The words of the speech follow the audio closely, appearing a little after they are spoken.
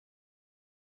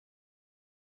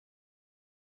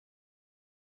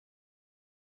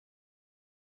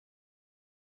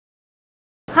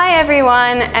Hi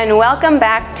everyone, and welcome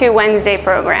back to Wednesday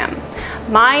program.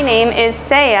 My name is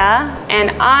Seya,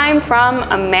 and I'm from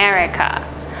America.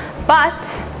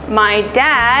 But my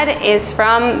dad is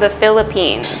from the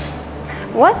Philippines.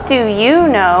 What do you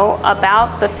know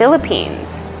about the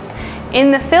Philippines?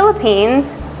 In the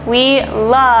Philippines, we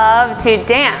love to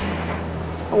dance.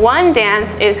 One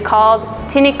dance is called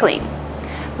tinikling.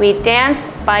 We dance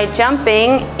by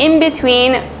jumping in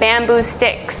between bamboo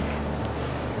sticks.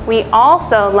 We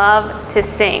also love to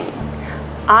sing.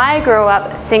 I grew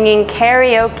up singing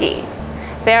karaoke.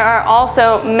 There are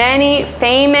also many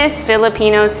famous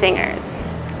Filipino singers.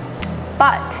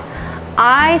 But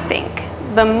I think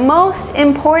the most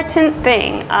important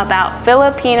thing about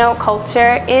Filipino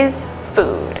culture is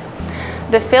food.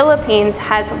 The Philippines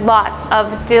has lots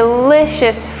of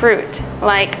delicious fruit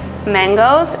like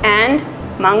mangoes and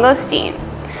mangosteen.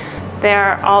 There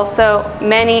are also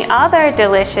many other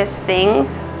delicious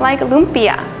things like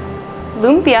lumpia.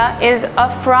 Lumpia is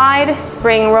a fried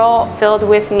spring roll filled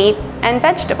with meat and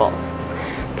vegetables.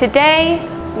 Today,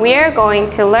 we are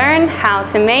going to learn how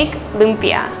to make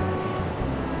lumpia.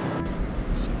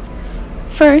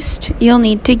 First, you'll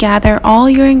need to gather all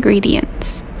your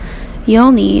ingredients.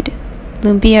 You'll need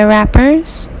lumpia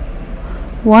wrappers,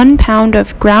 1 pound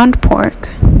of ground pork,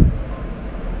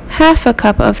 half a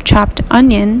cup of chopped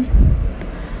onion,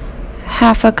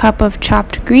 half a cup of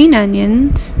chopped green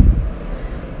onions,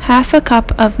 half a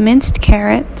cup of minced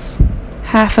carrots,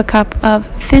 half a cup of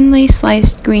thinly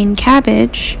sliced green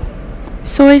cabbage,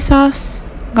 soy sauce,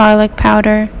 garlic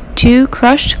powder, 2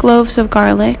 crushed cloves of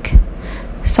garlic,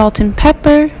 salt and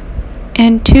pepper,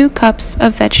 and 2 cups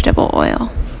of vegetable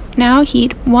oil. Now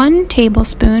heat 1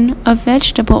 tablespoon of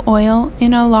vegetable oil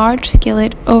in a large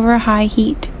skillet over high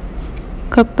heat.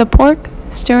 Cook the pork,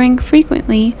 stirring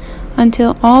frequently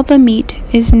until all the meat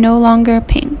is no longer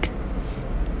pink.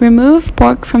 Remove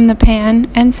pork from the pan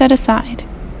and set aside.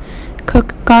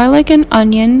 Cook garlic and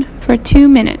onion for 2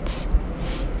 minutes.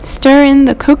 Stir in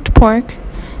the cooked pork,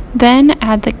 then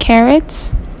add the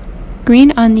carrots,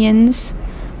 green onions,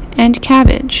 and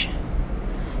cabbage.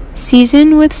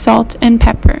 Season with salt and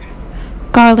pepper,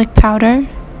 garlic powder,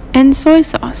 and soy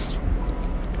sauce.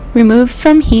 Remove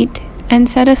from heat and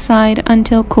set aside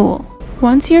until cool.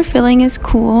 Once your filling is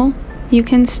cool, you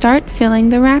can start filling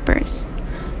the wrappers.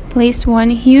 Place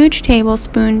 1 huge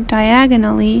tablespoon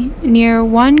diagonally near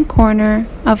one corner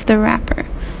of the wrapper.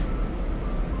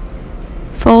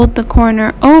 Fold the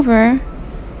corner over,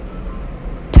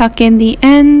 tuck in the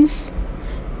ends,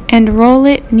 and roll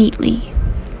it neatly.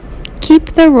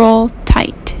 Keep the roll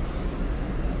tight.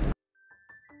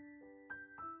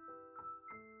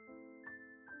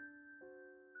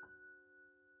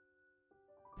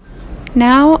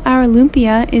 Now our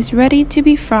lumpia is ready to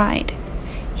be fried.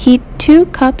 Heat 2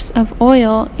 cups of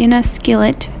oil in a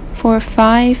skillet for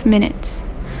 5 minutes.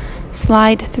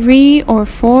 Slide 3 or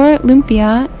 4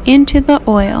 lumpia into the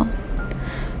oil.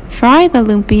 Fry the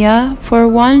lumpia for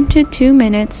 1 to 2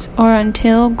 minutes or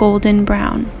until golden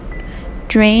brown.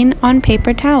 Drain on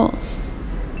paper towels.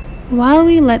 While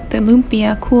we let the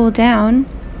lumpia cool down,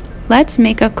 let's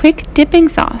make a quick dipping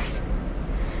sauce.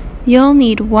 You'll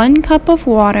need 1 cup of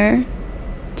water,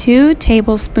 2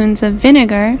 tablespoons of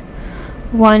vinegar,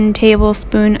 1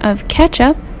 tablespoon of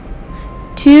ketchup,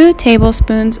 2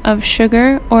 tablespoons of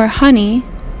sugar or honey,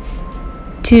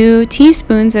 2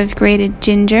 teaspoons of grated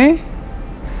ginger,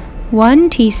 1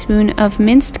 teaspoon of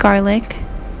minced garlic,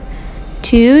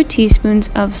 2 teaspoons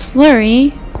of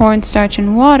slurry, cornstarch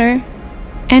and water,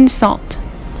 and salt.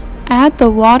 Add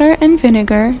the water and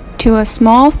vinegar to a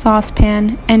small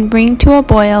saucepan and bring to a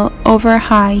boil over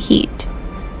high heat.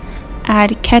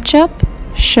 Add ketchup,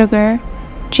 sugar,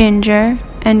 ginger,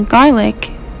 and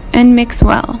garlic and mix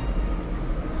well.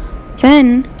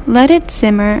 Then let it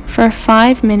simmer for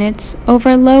 5 minutes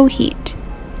over low heat.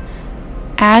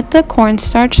 Add the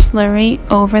cornstarch slurry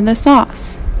over the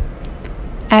sauce.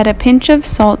 Add a pinch of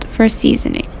salt for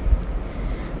seasoning.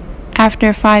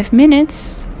 After 5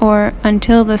 minutes, or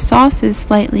until the sauce is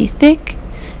slightly thick,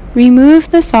 remove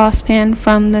the saucepan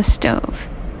from the stove.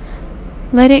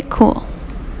 Let it cool.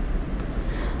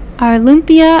 Our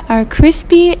lumpia are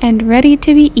crispy and ready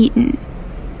to be eaten.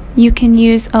 You can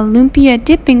use a lumpia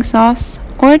dipping sauce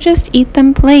or just eat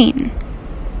them plain.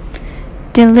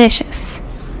 Delicious!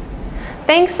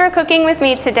 Thanks for cooking with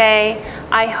me today.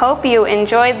 I hope you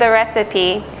enjoyed the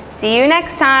recipe. See you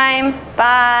next time.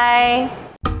 Bye!